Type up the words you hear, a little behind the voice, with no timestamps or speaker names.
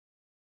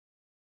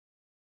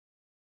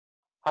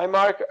Hi,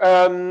 Mark.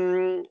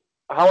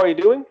 How are you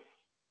doing?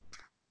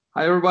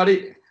 Hi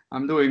everybody,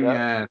 I'm doing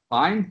Yeah.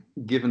 fine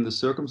given the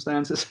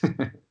circumstances.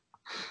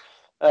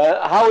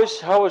 How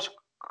is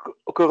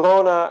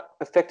Corona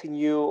affecting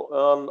you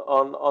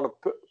on a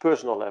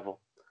personal level?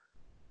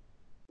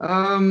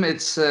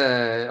 It's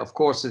of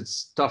course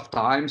it's tough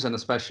times, and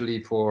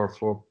especially for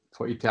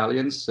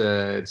Italians,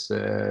 it's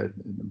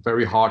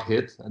very hard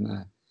hit,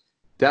 and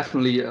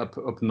definitely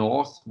up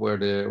north where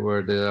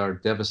there are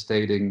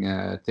devastating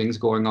things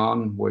going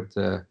on with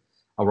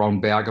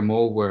around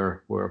Bergamo,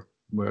 where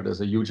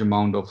there's a huge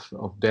amount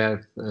of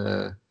dead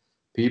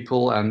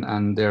people,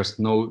 and there's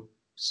no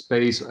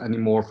space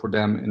anymore for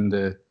them in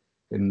the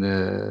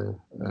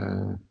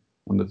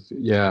on the,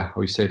 yeah,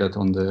 how you say that,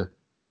 on the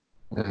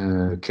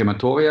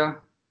crematoria,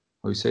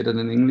 how you say that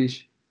in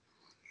English.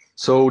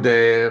 So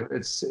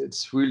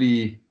it's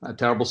really a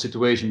terrible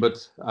situation.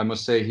 But I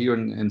must say, here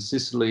in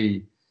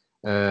Sicily,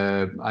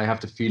 I have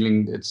the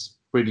feeling it's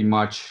pretty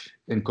much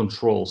in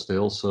control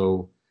still.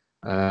 So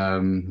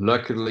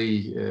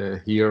luckily,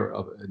 here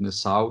in the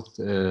south,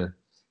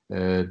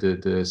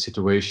 the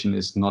situation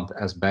is not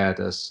as bad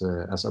as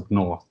up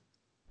north.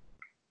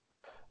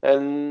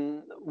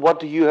 And what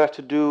do you have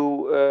to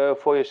do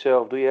for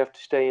yourself? Do you have to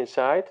stay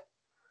inside?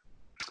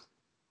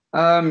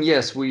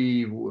 Yes,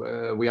 we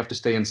have to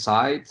stay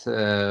inside.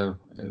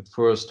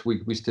 First,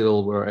 we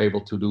still were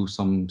able to do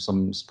some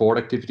sport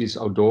activities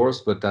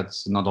outdoors, but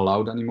that's not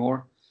allowed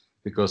anymore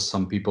because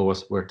some people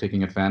were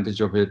taking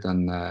advantage of it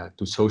and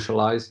to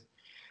socialize.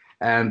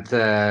 And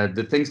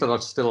the things that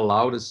are still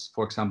allowed is,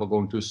 for example,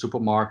 going to a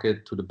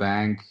supermarket, to the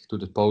bank, to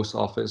the post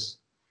office.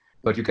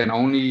 But you can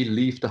only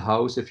leave the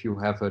house if you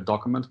have a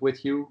document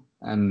with you,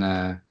 and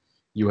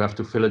you have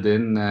to fill it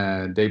in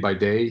day by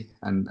day,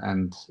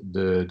 and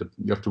you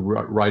have to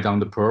write down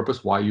the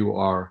purpose why you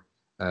are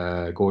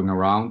going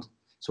around.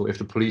 So if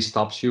the police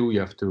stops you, you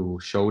have to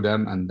show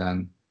them, and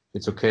then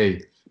it's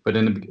okay. But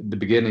in the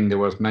beginning, there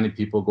was many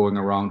people going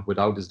around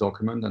without this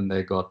document, and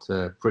they got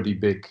pretty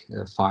big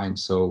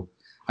fines. So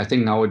I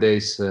think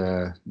nowadays,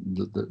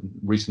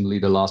 recently,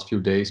 the last few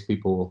days,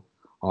 people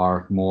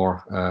are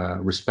more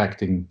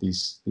respecting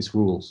these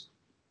rules.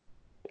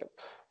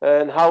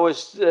 And how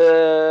is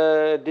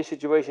this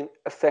situation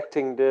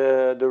affecting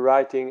the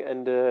writing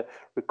and the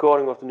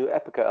recording of the new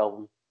Epica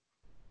album?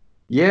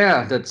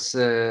 Yeah, that's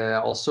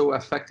also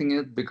affecting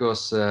it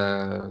because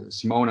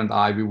Simone and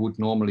I, we would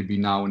normally be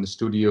now in the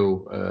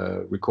studio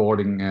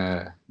recording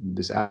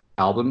this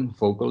album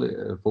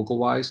vocal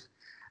wise,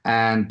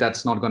 and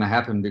that's not going to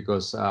happen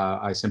because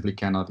I simply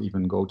cannot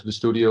even go to the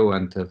studio,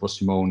 and for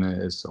Simone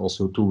it's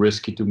also too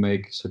risky to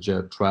make such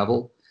a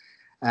travel.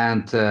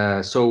 And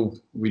so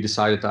we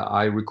decided that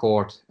I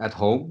record at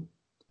home,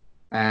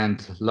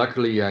 and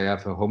luckily I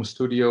have a home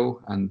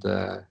studio and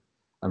a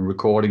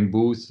recording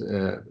booth,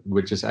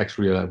 which is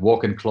actually a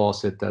walk-in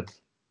closet that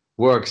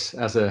works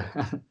as a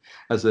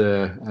as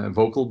a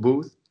vocal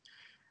booth.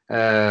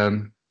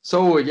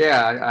 So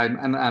yeah,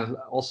 and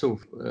also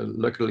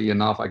luckily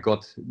enough, I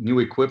got new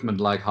equipment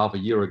like half a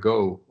year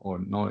ago, or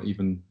not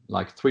even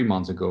like 3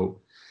 months ago.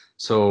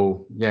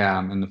 So yeah,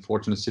 I'm in a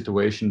fortunate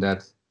situation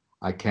that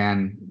I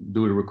can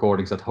do the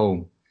recordings at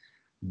home.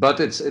 But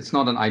it's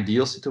not an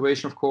ideal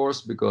situation, of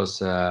course,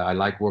 because I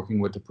like working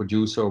with the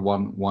producer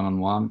one on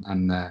one,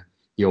 and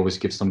he always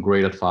gives some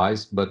great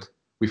advice. But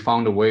we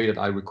found a way that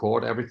I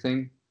record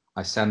everything,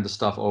 I send the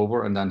stuff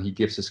over, and then he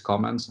gives his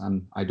comments,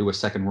 and I do a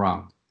second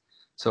round.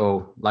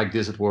 So like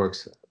this, it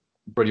works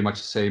pretty much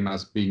the same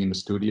as being in the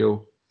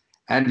studio.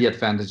 And the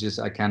advantage is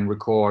I can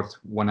record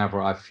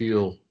whenever I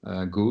feel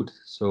good.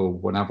 So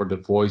whenever the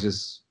voice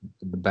is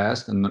the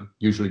best, and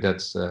usually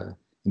that's in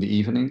the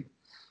evening.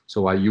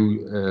 So I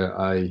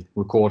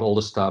record all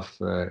the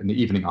stuff in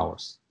the evening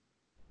hours.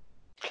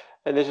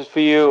 And this is for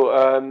you.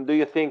 Do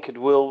you think it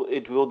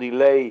will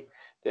delay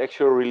the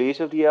actual release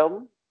of the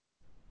album?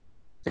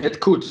 It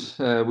could.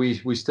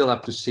 We still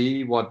have to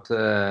see what's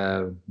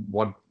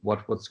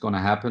going to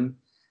happen.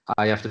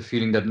 I have the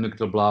feeling that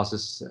Nuclear Blast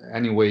is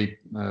anyway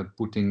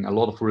putting a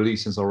lot of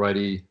releases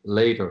already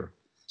later.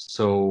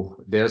 So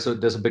there's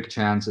a big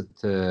chance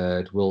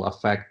it will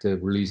affect the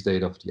release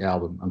date of the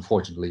album.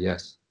 Unfortunately,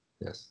 yes,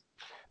 yes,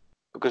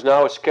 Because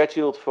now it's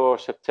scheduled for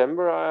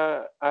September.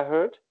 I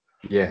heard.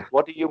 yeah.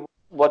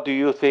 What do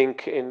you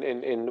think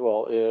in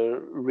well,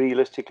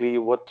 realistically,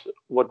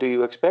 what do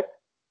you expect?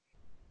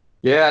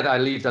 Yeah, I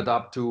leave that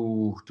up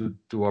to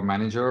our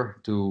manager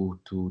to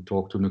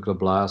talk to Nuclear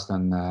Blast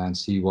and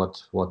see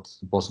what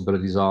the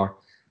possibilities are.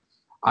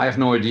 I have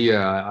no idea.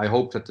 I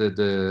hope that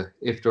the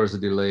if there's a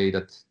delay,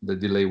 that the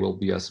delay will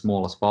be as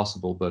small as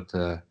possible. But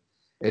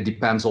it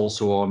depends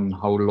also on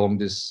how long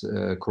this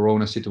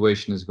Corona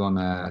situation is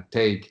gonna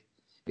take.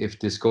 If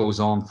this goes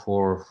on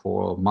for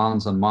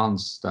months and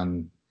months,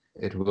 then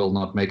it will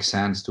not make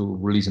sense to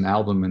release an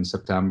album in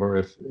September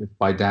if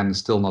by then it's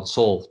still not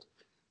solved,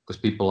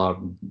 because people are,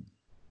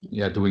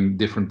 yeah, doing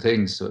different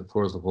things.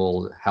 First of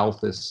all,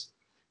 health is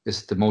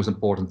the most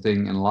important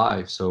thing in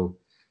life. So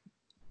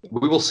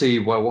we will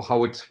see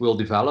how it will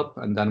develop,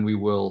 and then we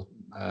will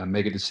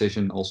make a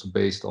decision also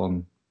based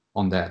on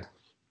on that.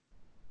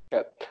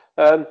 Yeah.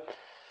 Um,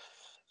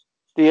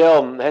 the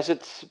album, has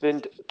it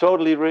been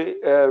totally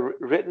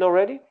written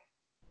already?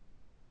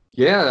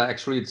 Yeah,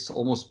 actually, it's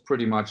almost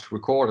pretty much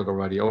recorded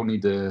already. Only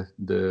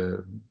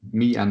the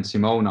me and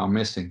Simone are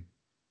missing.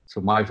 So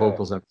my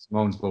vocals and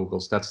Simone's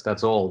vocals.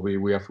 That's all.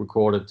 We have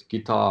recorded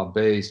guitar,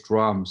 bass,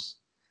 drums,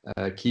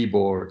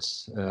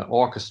 keyboards,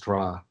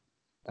 orchestra,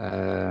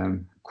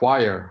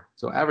 choir.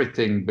 So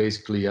everything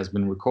basically has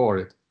been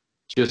recorded,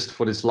 just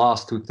for these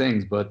last two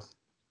things. But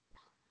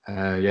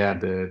yeah,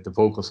 the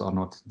vocals are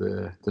not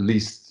the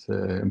least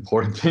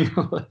important thing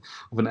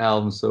of an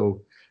album.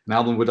 So an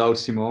album without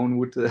Simone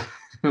would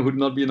would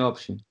not be an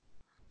option.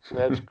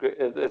 That's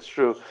great. That's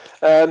true.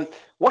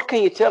 What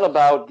can you tell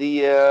about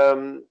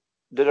the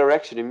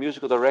direction, the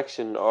musical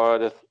direction, or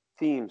the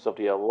themes of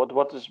the album?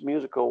 What is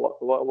musical?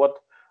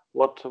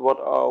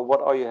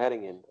 What are you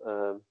heading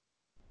in?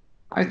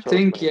 I So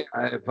think, explain.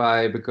 yeah, if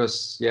I,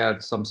 because yeah,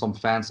 some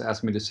fans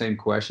asked me the same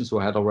question, so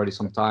I had already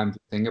some time to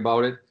think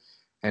about it.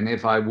 And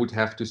if I would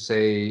have to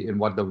say in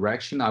what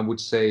direction, I would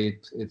say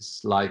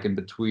it's like in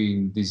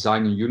between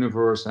Design a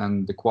Universe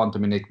and the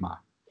Quantum Enigma,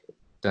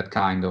 that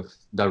kind of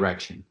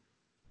direction.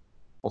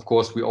 Of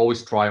course, we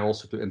always try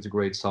also to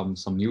integrate some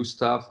new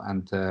stuff,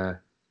 and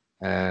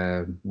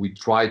we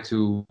try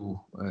to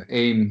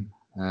aim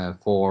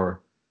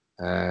for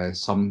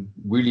some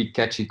really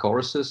catchy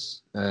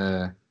choruses.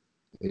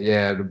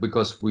 Yeah,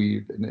 because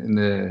we in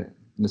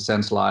the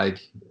sense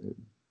like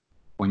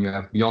when you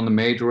have Beyond the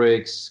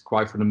Matrix,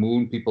 Cry for the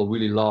Moon, people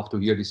really love to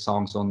hear these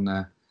songs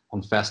on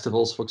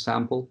festivals, for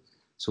example.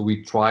 So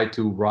we try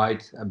to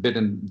write a bit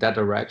in that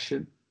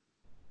direction,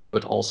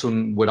 but also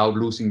without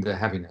losing the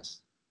heaviness.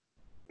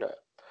 Yeah.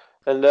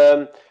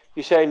 And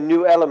you say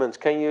new elements.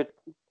 Can you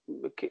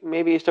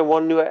maybe is there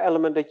one new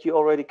element that you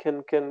already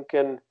can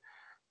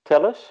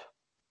tell us?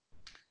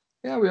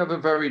 Yeah, we have a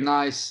very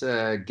nice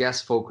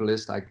guest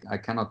vocalist. I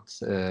cannot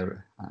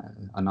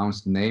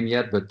announce the name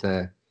yet, but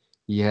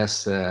he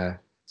has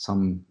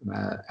some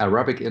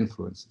Arabic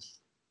influences.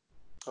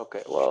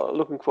 Okay, well,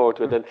 looking forward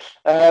to it then.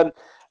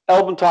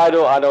 Album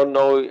title, I don't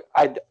know.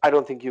 I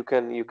don't think you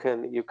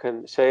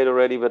can say it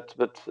already, but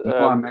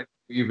No, I might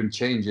even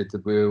change it.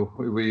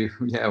 We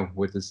yeah,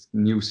 with this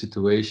new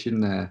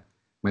situation,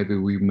 maybe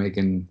we make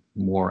a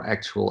more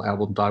actual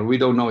album title. We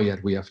don't know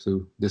yet. We have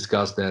to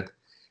discuss that.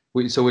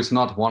 So it's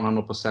not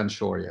 100%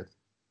 sure yet.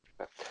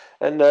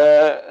 and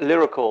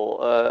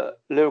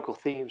lyrical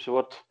themes.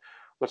 What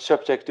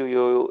subject do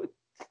you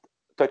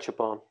touch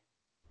upon?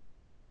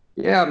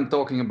 Yeah, I'm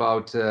talking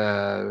about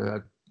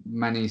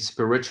many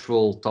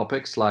spiritual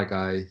topics, like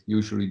I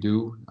usually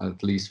do,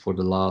 at least for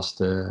the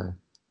last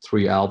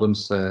three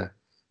albums.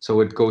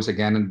 So it goes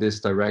again in this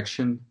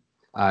direction.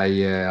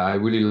 I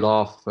really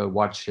love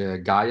watch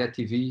Gaia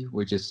TV,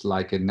 which is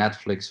like a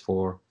Netflix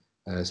for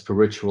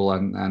spiritual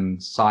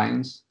and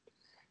science.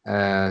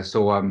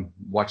 So I'm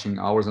watching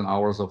hours and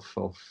hours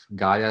of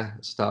Gaia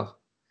stuff,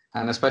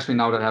 and especially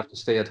now that I have to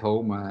stay at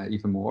home,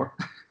 even more.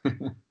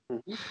 Mhm.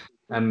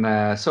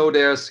 And so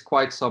there's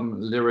quite some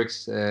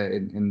lyrics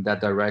in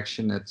that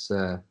direction. It's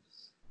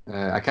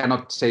I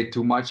cannot say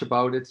too much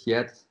about it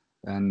yet,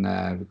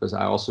 and because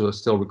I also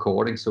still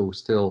recording, so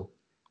still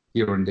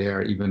here and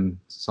there, even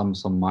some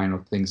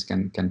minor things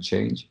can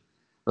change.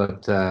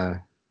 But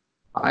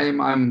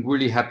I'm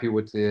really happy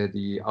with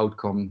the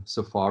outcome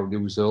so far, the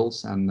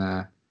results, and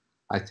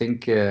I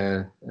think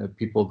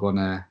people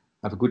gonna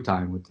have a good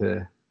time with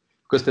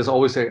because there's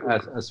always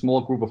a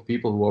small group of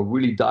people who are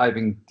really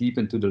diving deep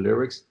into the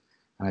lyrics,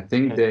 and I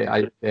think they're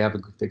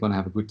gonna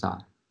have a good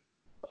time.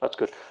 That's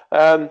good.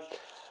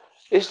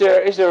 Is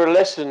there a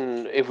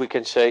lesson, if we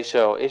can say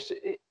so? Is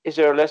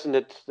there a lesson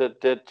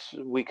that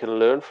we can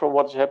learn from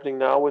what's happening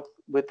now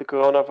with the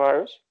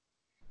coronavirus?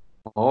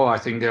 Oh, I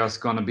think there's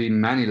going to be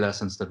many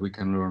lessons that we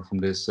can learn from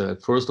this.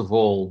 First of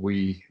all,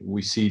 we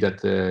see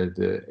that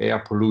the air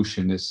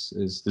pollution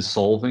is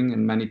dissolving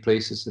in many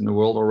places in the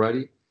world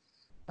already.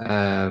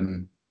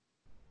 Um,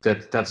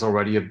 that's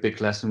already a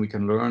big lesson we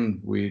can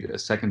learn. A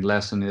second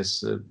lesson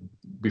is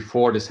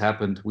before this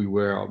happened, we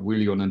were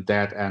really on a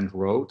dead end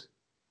road.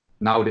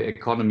 Now the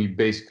economy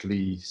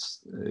basically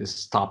is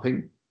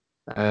stopping.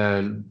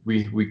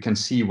 We can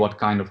see what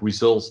kind of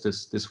results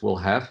this will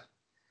have,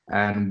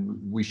 and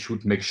we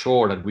should make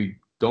sure that we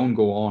don't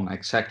go on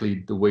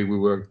exactly the way we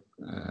were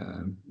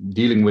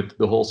dealing with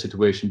the whole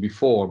situation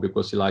before,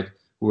 because like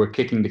we were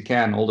kicking the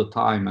can all the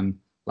time and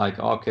like,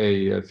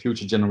 okay, a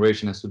future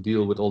generation has to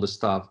deal with all this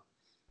stuff.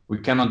 We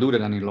cannot do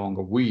that any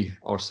longer. We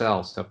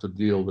ourselves have to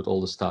deal with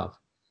all the stuff,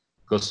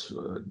 because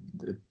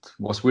it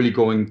was really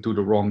going to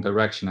the wrong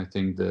direction, I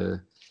think,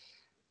 the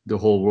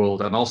whole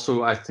world. And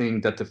also I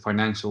think that the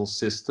financial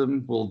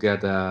system will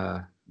get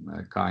a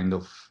kind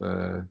of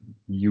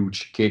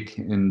huge kick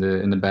in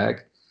the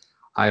bag.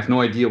 I have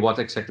no idea what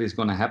exactly is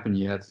going to happen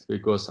yet,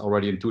 because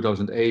already in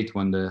 2008,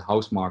 when the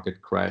house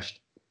market crashed,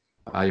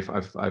 I've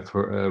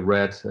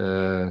read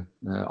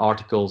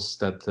articles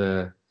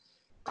that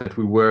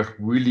we were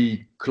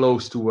really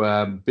close to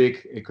a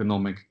big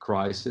economic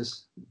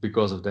crisis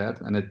because of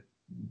that, and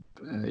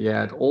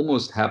yeah, it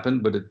almost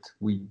happened, but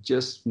we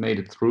just made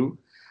it through.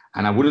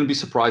 And I wouldn't be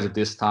surprised at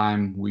this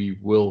time we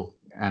will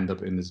end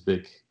up in this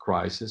big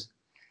crisis.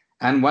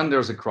 And when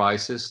there's a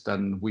crisis,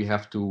 then we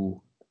have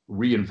to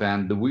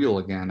reinvent the wheel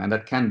again, and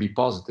that can be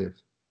positive.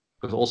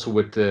 Because also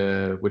with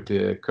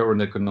the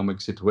current economic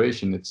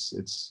situation,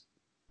 it's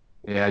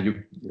yeah,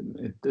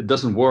 it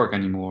doesn't work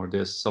anymore.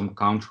 There's some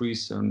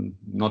countries, and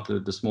not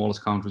the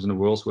smallest countries in the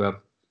world, who have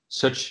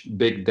such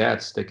big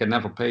debts they can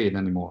never pay it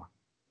anymore.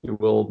 You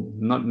will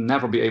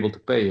never be able to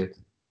pay it,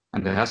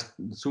 and there has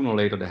sooner or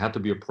later there had to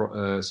be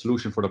a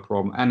solution for the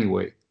problem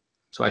anyway.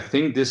 So I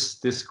think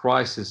this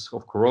crisis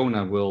of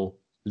Corona will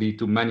lead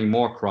to many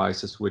more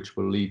crises, which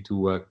will lead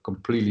to a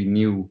completely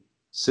new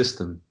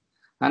system.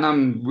 And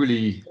I'm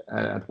really,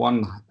 at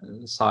one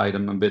side,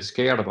 I'm a bit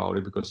scared about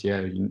it because,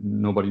 yeah,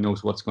 nobody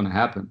knows what's going to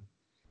happen.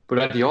 But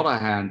at the other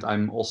hand,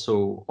 I'm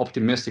also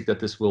optimistic that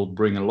this will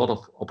bring a lot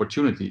of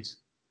opportunities.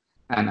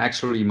 And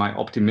actually, my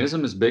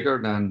optimism is bigger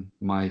than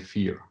my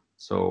fear.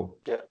 So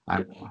Yeah.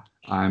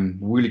 I'm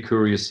really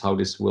curious how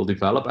this will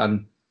develop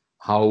and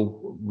how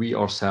we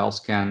ourselves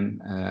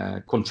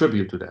can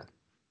contribute to that.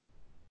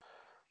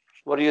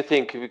 What do you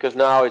think? Because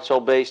now it's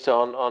all based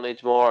on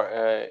it's more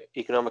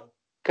economic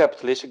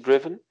capitalistic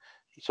driven.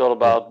 It's all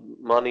about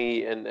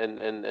money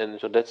and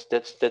so that's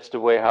the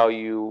way how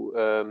you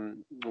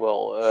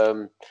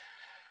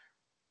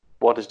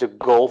what is the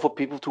goal for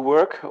people to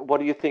work? What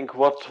do you think?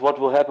 What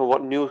will happen?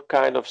 What new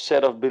kind of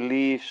set of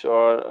beliefs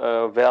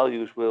or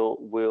values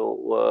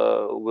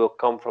will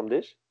come from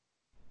this?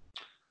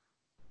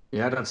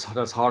 Yeah,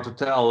 that's hard to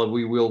tell.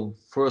 We will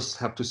first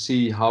have to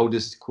see how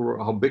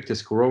big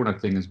this Corona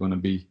thing is going to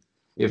be.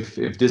 If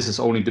this is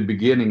only the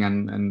beginning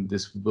and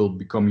this will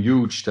become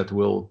huge, that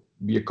will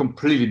be a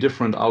completely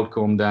different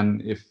outcome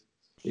than if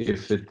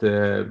it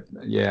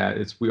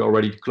we're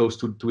already close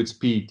to its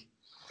peak.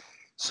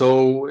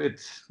 So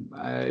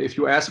if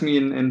you ask me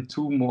in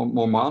 2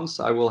 more months,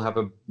 I will have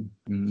a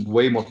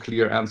way more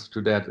clear answer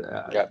to that.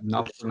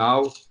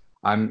 Now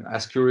I'm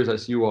as curious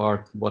as you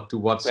are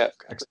what's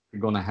actually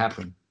going to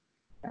happen,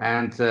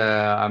 and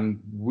I'm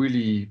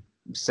really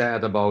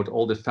sad about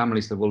all the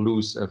families that will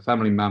lose a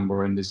family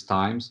member in these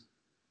times.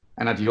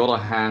 And at the other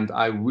hand,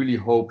 I really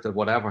hope that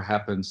whatever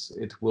happens,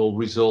 it will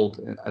result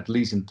at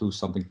least into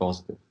something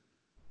positive.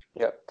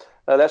 Yeah.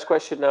 Last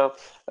question now.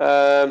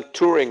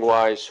 Touring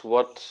wise,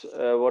 what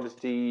is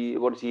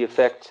the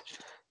effect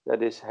that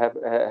this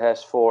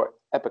has for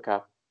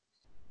Epica?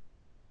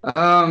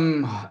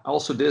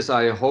 Also, this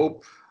I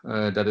hope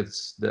that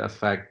it's the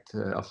effect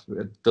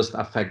it doesn't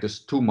affect us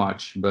too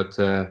much, but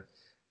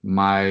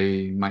my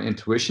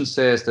intuition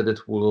says that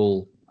it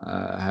will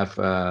have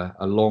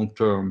a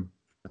long-term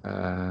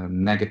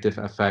negative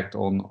effect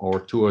on our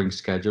touring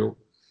schedule.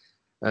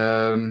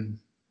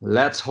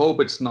 Let's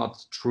hope it's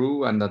not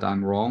true and that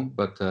I'm wrong,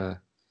 but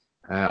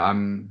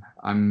I'm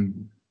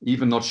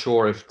even not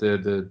sure if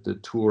the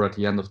tour at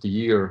the end of the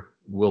year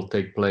will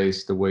take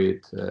place the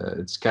way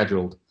it's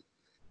scheduled.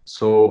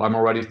 So I'm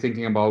already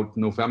thinking about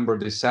November,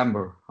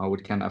 December, how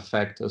it can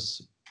affect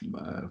us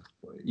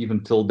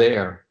even till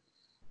there.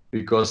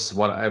 Because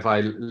if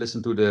I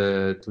listen to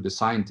the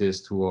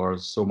scientists who are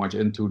so much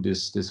into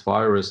this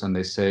virus, and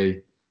they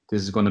say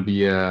this is going to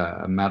be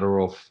a matter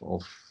of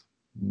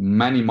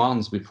many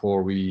months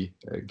before we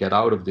get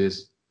out of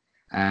this,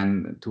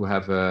 and to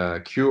have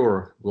a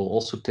cure will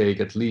also take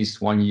at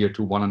least 1 year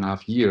to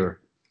 1.5 years.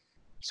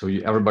 So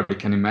everybody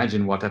can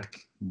imagine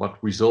what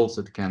results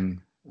it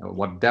can,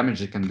 what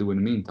damage it can do in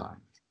the meantime.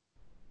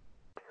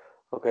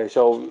 Okay,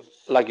 so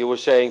like you were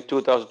saying,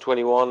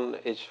 2021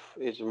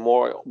 is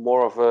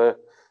more of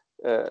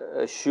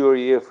a sure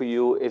year for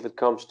you if it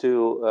comes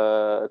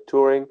to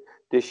touring.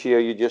 This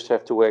year, you just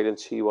have to wait and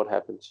see what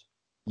happens.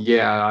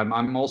 Yeah,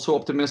 I'm also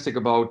optimistic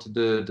about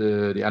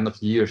the end of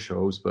the year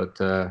shows, but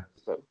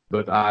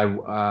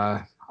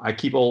I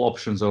keep all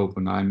options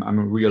open. I'm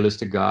a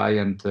realistic guy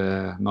and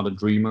not a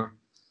dreamer.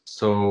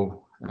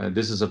 So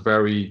this is a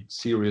very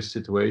serious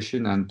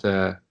situation,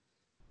 and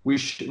we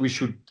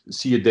should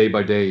see it day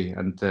by day.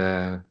 And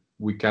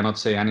we cannot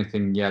say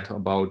anything yet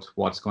about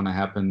what's going to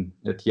happen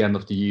at the end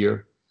of the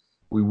year.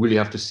 We really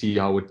have to see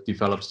how it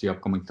develops the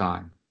upcoming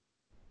time.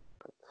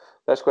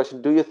 Last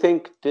question: do you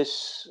think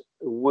this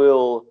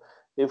will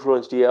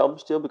influence the album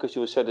still? Because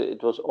you said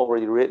it was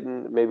already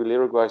written, maybe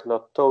lyric-wise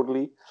not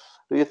totally.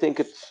 Do you think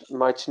it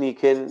might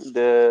sneak in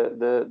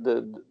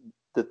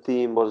the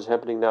theme, what is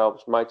happening now,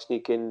 might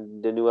sneak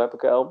in the new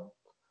Epica album?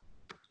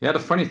 Yeah, the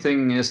funny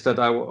thing is that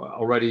I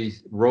already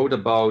wrote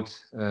about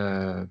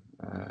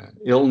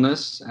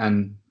illness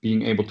and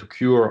being able to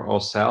cure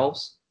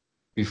ourselves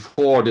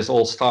before this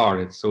all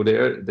started. So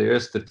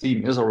the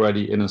theme is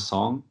already in a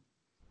song.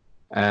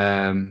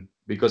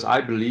 Because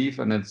I believe,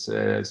 and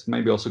it's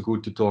maybe also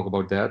good to talk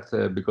about that,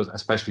 because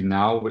especially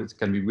now it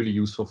can be really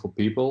useful for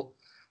people.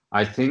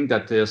 I think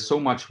that there's so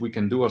much we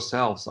can do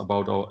ourselves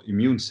about our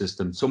immune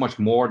system, so much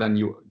more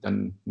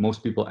than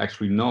most people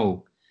actually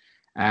know.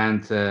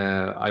 And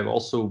I've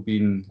also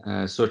been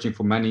searching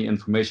for many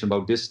information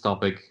about this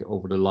topic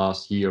over the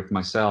last year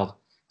myself.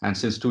 And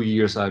since 2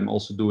 years, I'm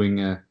also doing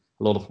a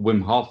lot of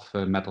Wim Hof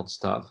method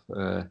stuff.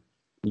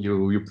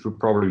 You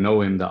probably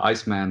know him, the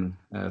Iceman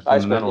from the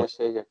Iceman, Netherlands.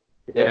 yes,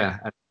 yeah.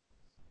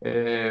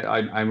 Yeah.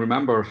 I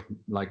remember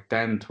like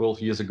 10,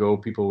 12 years ago,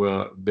 people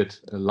were a bit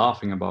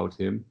laughing about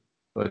him,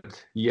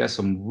 but he has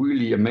some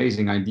really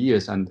amazing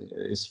ideas, and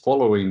his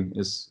following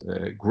is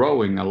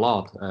growing a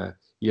lot.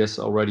 He has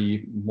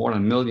already more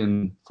than 1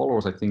 million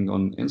followers, I think,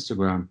 on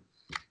Instagram.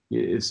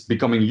 It's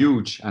becoming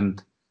huge,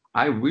 and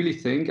I really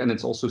think, and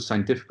it's also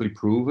scientifically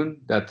proven,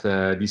 that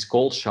these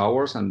cold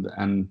showers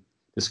and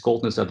this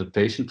coldness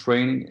adaptation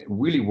training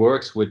really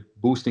works with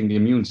boosting the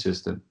immune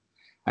system.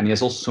 And he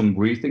has also some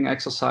breathing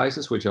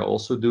exercises, which I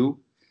also do.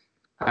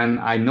 And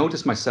I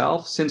noticed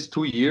myself, since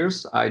 2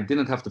 years, I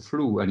didn't have the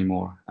flu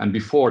anymore. And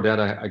before that,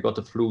 I got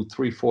the flu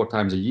 3, 4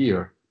 times a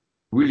year,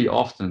 really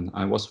often.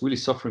 I was really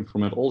suffering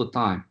from it all the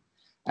time.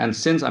 And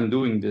since I'm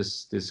doing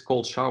this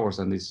cold showers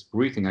and these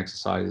breathing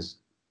exercises,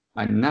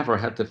 I never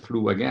had the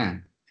flu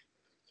again.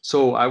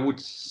 So I would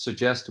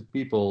suggest to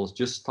people,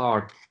 just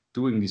start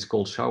doing this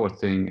cold shower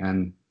thing,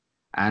 and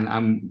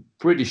I'm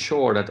pretty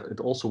sure that it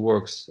also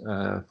works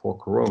for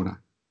Corona.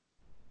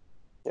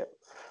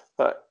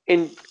 Yeah.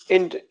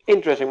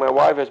 Interesting. My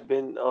wife has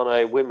been on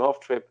a Wim Hof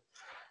trip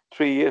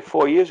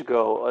 4 years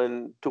ago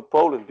and to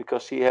Poland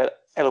because she had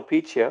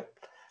alopecia,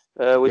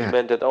 which Yeah,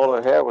 meant that all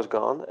her hair was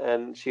gone.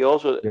 And she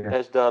also yeah,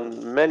 has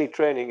done many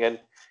training, and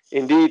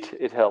indeed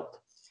it helped.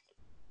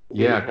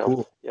 Indeed it yeah, helped.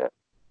 cool. Yeah,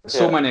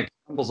 So yeah, many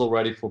examples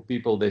already for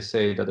people. They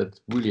say that it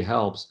really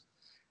helps,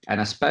 and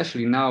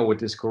especially now with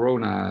this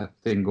Corona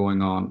thing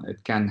going on,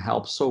 it can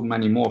help so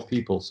many more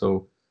people.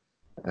 So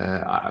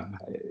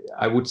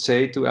I would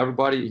say to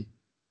everybody,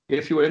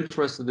 if you're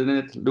interested in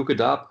it, look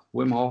it up,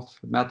 Wim Hof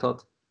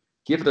method,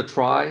 give it a yeah.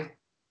 try.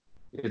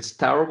 It's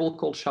terrible,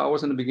 cold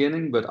showers in the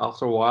beginning, but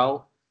after a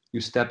while, you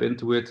step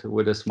into it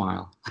with a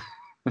smile.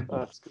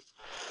 That's good.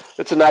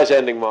 It's a nice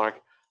ending,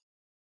 Mark.